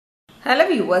Hello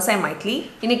viewers, I am Maitli.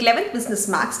 In 11th Business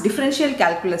Maths Differential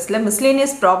Calculus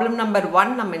Miscellaneous problem number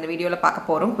 1 நம்ம இந்த வீடியோல பார்க்க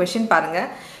போறோம். Question பாருங்க.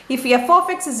 If f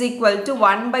of x is equal to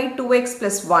 1 by 2x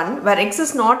plus 1 where x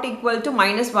is not equal to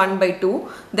minus 1 by 2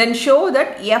 then show that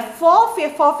f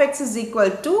of x is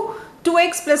equal to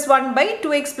 2x plus 1 by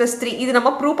 2x plus 3. இது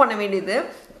நம்ம prove பண்ண வேண்டியது.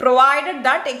 Provided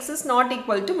that x is not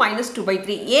equal to minus 2 by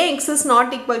 3. ஏன் x is not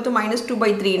equal to minus 2 by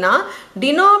 3 னா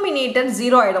denominator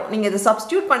 0 ஆயிடும். நீங்க இதை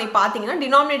substitute பண்ணி பார்த்தீங்கன்னா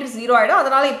denominator 0 ஆயிடும்.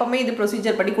 அதனால எப்பவுமே இது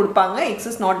procedure படி கொடுப்பாங்க x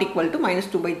is not equal to minus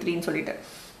 2 by 3 ன்னு சொல்லிட்டு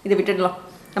இதை விட்டுடலாம்.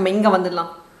 நம்ம இங்க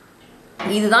வந்துடலாம்.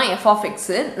 இதுதான் f of x.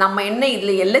 நம்ம என்ன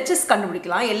இதுல LHS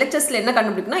கண்டுபிடிக்கலாம். LHSல என்ன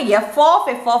கண்டுபிடிக்கணும்?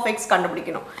 f of x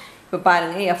கண்டுபிடிக்கணும். இப்போ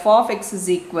பாருங்க f of x is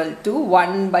equal to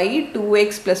 1 by 2x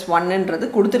plus 1 ன்றது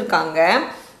கொடுத்திருக்காங்க.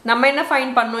 நம்ம என்ன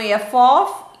ஃபைண்ட் பண்ணனும்?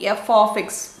 f of x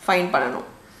ஃபைண்ட் பண்ணனும்.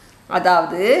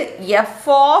 அதாவது f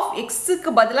of x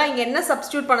க்கு பதிலா இங்க என்ன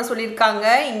சப்ஸ்டிட்யூட் பண்ண சொல்லிருக்காங்க?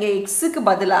 இங்க x க்கு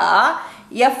பதிலா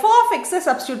f of x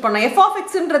சப்ஸ்டிட்யூட் பண்ணனும். f of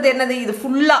x ன்றது என்னது? இது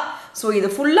ஃபுல்லா. சோ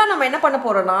இது ஃபுல்லா நம்ம என்ன பண்ண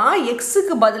போறோம்னா x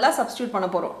க்கு பதிலா சப்ஸ்டிட்யூட் பண்ண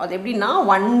போறோம். அது எப்படின்னா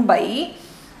 1 by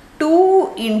 2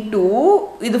 into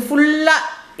இது ஃபுல்லா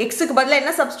x க்கு பதிலா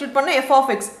என்ன சப்ஸ்டிட்யூட் பண்ணனும்? f of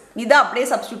x. இத அப்படியே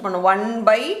சப்ஸ்டிட்யூட் பண்ணனும். 1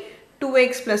 by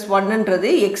 2x plus 1 ன்றது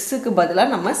x க்கு பதிலா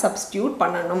நம்ம சப்ஸ்டிட்யூட்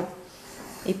பண்ணனும்.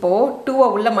 இப்போ 2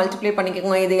 உள்ள மல்டிப்ளை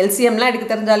பண்ணிக்கோங்க. இது LCM லாம் எடுக்க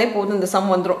தெரிஞ்சாலே போதும் இந்த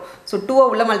சம் வந்துரும். சோ 2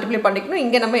 உள்ள மல்டிப்ளை பண்ணிக்கணும்.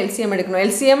 இங்க நம்ம LCM எடுக்கணும்.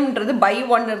 LCM ன்றது by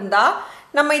 1 இருந்தா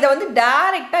நம்ம இத வந்து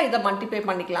டைரக்ட்டா இத மல்டிப்ளை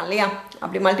பண்ணிக்கலாம் இல்லையா?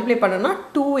 அப்படி மல்டிப்ளை பண்ணனும்னா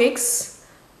 2x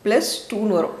plus 2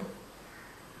 ன்னு வரும்.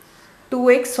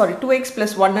 2x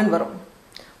plus 1 ன்னு வரும்.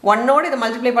 1 ஓட இத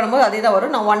மல்டிப்ளை பண்ணும்போது அதே தான்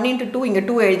வரும். நான் 1 into 2 இங்க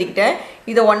 2 எழுதிட்டேன்.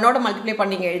 இத 1 ஓட மல்டிப்ளை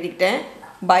பண்ணி இங்க எழுதிட்டேன்.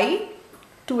 by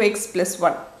 2x plus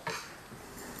 1.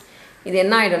 இது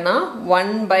என்ன ஆயிடும்னா 1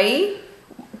 by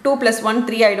 2 plus 1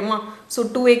 3 ஆயிடுமா? so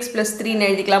 2x plus 3 ன்னு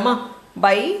எழுதிக்கலாமா?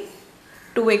 by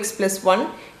 2x plus 1.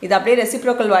 இது அப்படியே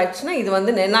ரெசிப்ரோக்கல் ஆயிடுச்சுனா இது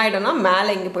வந்து என்ன ஆயிடும்னா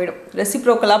மேலே இங்க போய்டும்.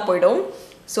 ரெசிப்ரோக்கலா போய்டும்.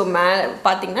 so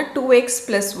பாத்தீங்கன்னா 2x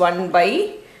plus 1 by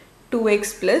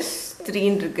 2x plus 3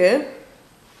 ன்னு இருக்கு.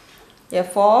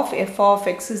 f of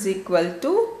x is equal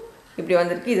to இப்படி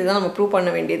வந்திருக்கு. இதுதான் நம்ம ப்ரூவ்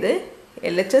பண்ண வேண்டியது.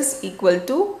 LHS equal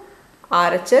to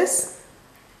RHS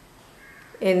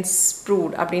hence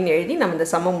proved அப்படின்னு எழுதி நம்ம இந்த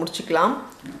சம்மை முடிச்சுக்கலாம்.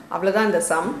 அவ்வளவுதான் இந்த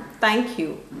சம். Thank you.